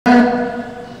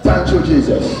to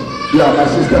Jesus. Yeah, my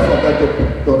sister forgot to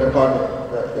record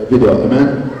the video. Amen.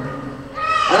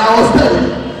 And I was telling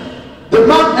you, the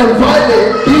man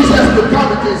invited Jesus to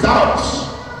come into his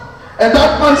house. And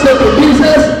that man said to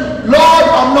Jesus, Lord,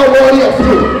 I'm not worthy of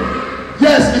you.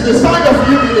 Yes, it's a sign of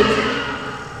humility.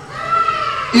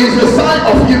 It's a sign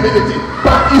of humility.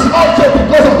 But it's also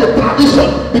because of the tradition.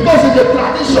 Because in the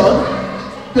tradition,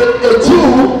 a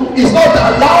Jew is not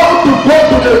allowed to go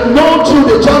to the non-Jew,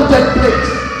 the chanted place.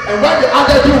 And when the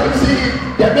other Jew will see him,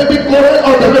 they may be going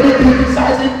or they may be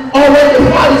criticizing. Or when the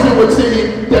Pharisee will see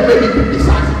him, they may be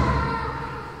criticizing.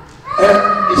 And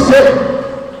he said,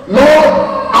 Lord,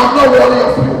 I'm not worthy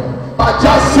of you, but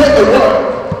just say a word,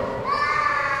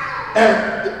 and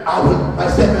my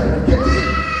servant will get to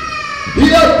him.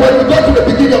 Here, when we go to the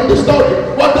beginning of the story,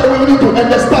 what I will need to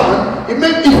understand, it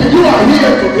means if you are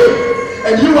here today,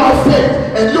 and you have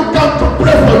faith, and you come to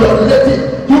pray for your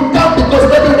relative, you come because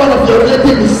every one of your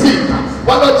relatives is sick.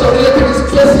 One of your relatives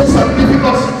is facing some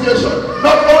difficult situation.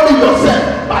 Not only yourself,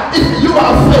 but if you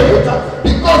have faith,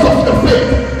 because of your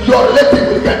faith, your relative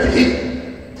will get healed.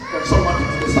 When someone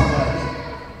is in somewhere.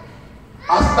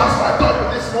 As that's why I told you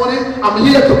this morning, I'm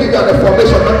here to give you an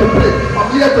information, not to pray. I'm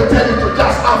here to tell you to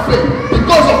just have faith.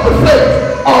 Because of the faith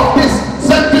of this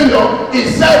centurion,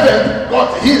 his servant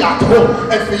got healed at home.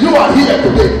 And if you are here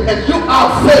today and you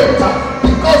have faith,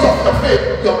 because of the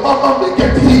faith, your mama may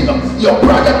get healed, your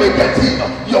brother may get healed,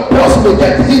 your boss may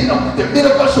get healed. The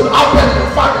miracle should happen in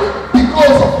your family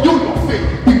because of you, your faith.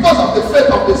 Because of the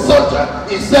faith of the soldier,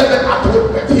 his servant at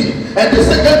home get healed. And the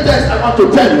second test I want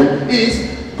to tell you is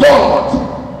God.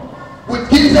 With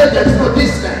Jesus, there is no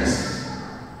distance.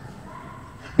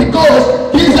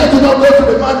 Because Jesus did not go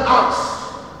to the man's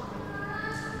house.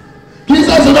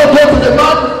 Jesus did not go to the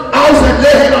man's house and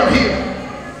lay hand on him.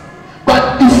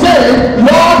 But he said,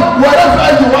 Lord, wherever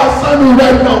you are standing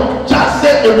right now, just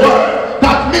say a word.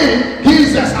 That means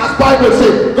Jesus, as Bible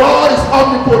says, God is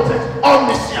omnipotent,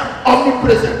 omniscient,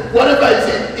 omnipresent. Whatever is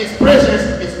in his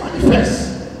presence is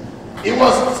manifest. He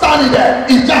was standing there,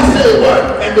 he just said a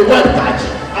word, and the word catch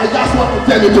him. I just want to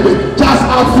tell you today, just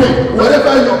have faith.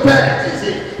 Wherever your parent is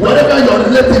in, wherever your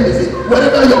relative is in,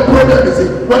 wherever your problem is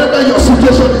in, wherever your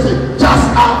situation is in, just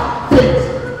have faith.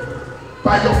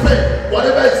 By your faith,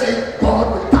 whatever is in,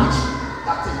 God will touch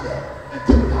that thing there and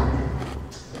take it happen.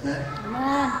 Amen.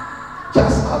 Amen.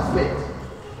 Just have faith.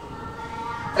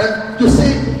 And you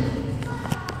see,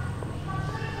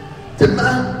 the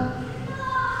man,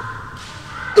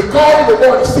 according to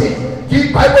what he said,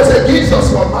 the Bible says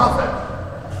Jesus was marveled.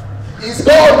 Is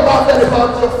God marveled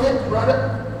about your faith, brother?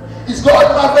 Is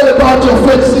God marveled about your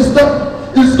faith, sister?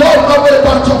 Is God marveled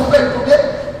about your faith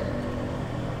today?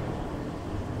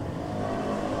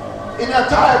 In the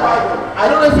entire Bible, I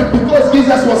don't know if it's because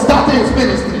Jesus was starting his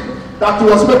ministry that he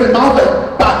was maybe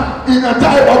marveled, but in the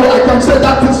entire Bible, I can say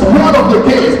that is one of the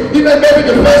cases. Even maybe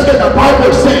the first thing the Bible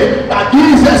said that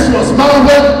Jesus was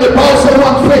marveled about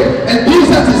someone's faith, and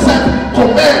Jesus is sent to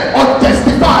men or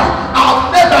testify.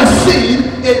 I've never seen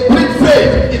a great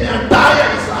faith in the entire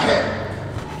Israel.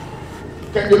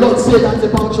 Can the Lord say that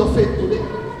about your faith today?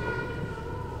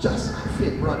 Just have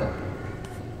faith, brother.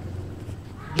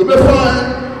 You may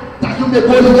find that you may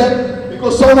go here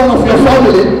because someone of your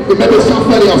family, you may be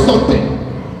suffering or something.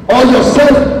 Or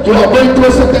yourself, you are going through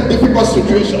a certain difficult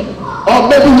situation. Or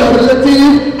maybe your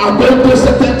relative are going through a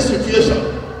certain situation.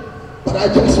 But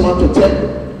I just want to tell you,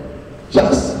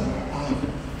 just have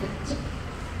faith.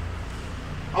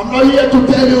 I'm not here to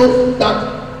tell you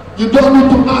that you don't need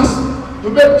to ask. You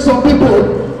make some people,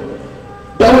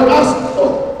 they will ask,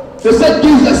 oh, they said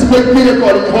Jesus made miracle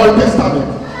in the Old Testament.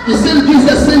 You see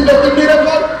Jesus saying the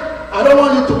miracle? I don't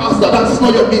want you to ask that. That is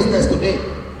not your business today.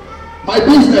 My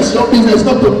business, your business,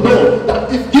 not to know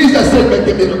that if Jesus said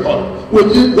make a miracle, what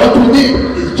we need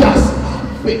is just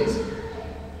have faith.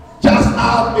 Just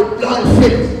have a blind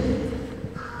faith.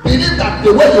 Believe that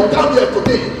the way you come here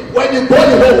today, when you go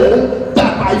home,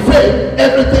 that by faith,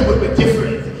 everything will be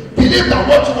different. Believe that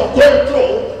what you are going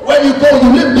through, when you go,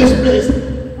 you leave this place,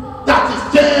 that is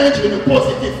changed in a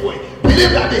positive way.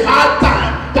 Believe that the hard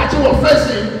time that you are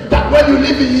facing, that when you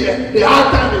live in here, the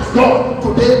hard time is gone.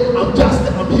 Today, I'm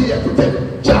here to tell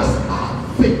you, just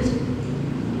have faith.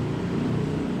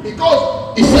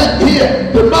 Because he said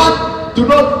here, the man do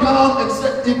not come and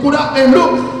say, he could have, and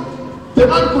look, the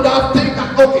man could have taken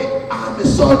that, okay, I'm a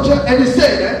soldier, and he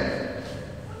said,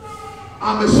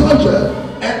 I'm a soldier,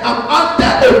 and I'm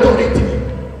under authority.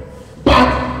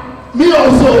 But me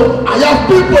also, I have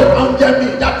people under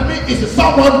me. That means it's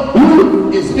someone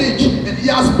who is rich and he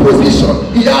has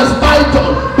position, he has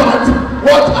title.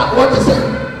 But what is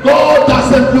it? God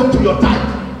doesn't look to your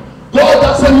title. God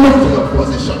doesn't look to your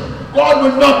position. God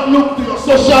God will not look to your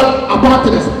social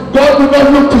appartenance. God will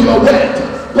not look to your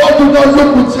wealth. God will not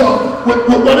look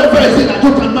with whatever is in that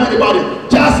you can mind about it.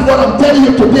 Just what I'm telling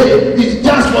you today is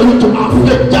just for you to have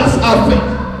faith. Just have faith.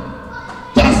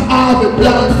 Just have a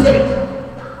blind faith.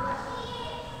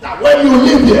 That when you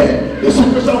live there, the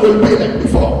situation will be like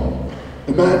before.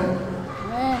 Amen.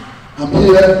 Amen. I'm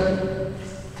here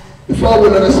before we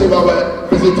receive our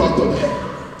visitor today.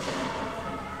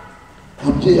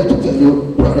 I'm here to tell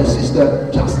you, brother, sister,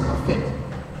 just have faith.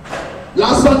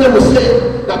 Last Sunday we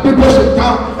said that people should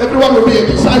come, everyone will be a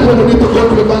disciple, we need to go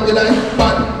to evangelize,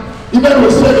 but even we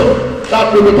said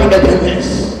that will become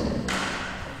evangelists.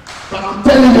 But I'm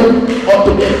telling you all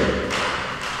today,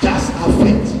 just have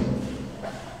faith.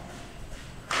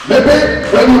 Maybe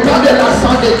when you come here last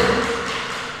Sunday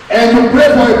and you pray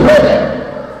for a problem,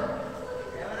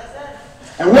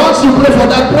 and once you pray for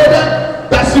that problem,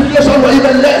 that situation will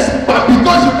even less. But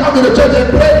because you come to the church and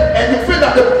pray and you feel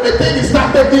that the thing is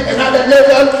not taking another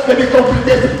level, maybe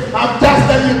complicated, I'm just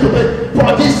telling you today,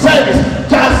 for this service,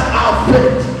 just have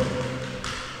faith.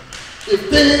 If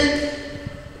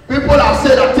people have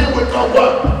said that thing will not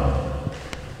work,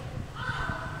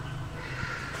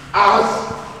 as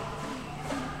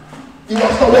it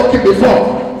was not working before,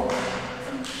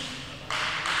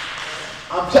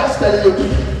 I'm just telling you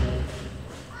today,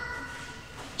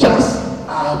 just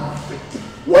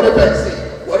whatever is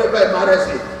it, whatever it matters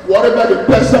is, whatever the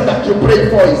person that you pray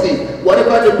for is it,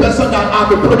 whatever the person that have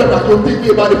the problem that you're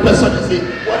thinking about the person is it,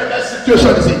 whatever situation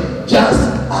is it, just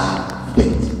have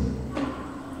faith.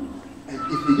 And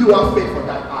if you have faith for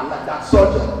that, like that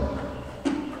soldier,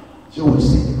 you will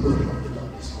see the glory of the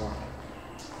Lord this morning.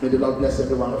 May the Lord bless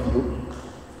every one of you.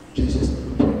 Jesus.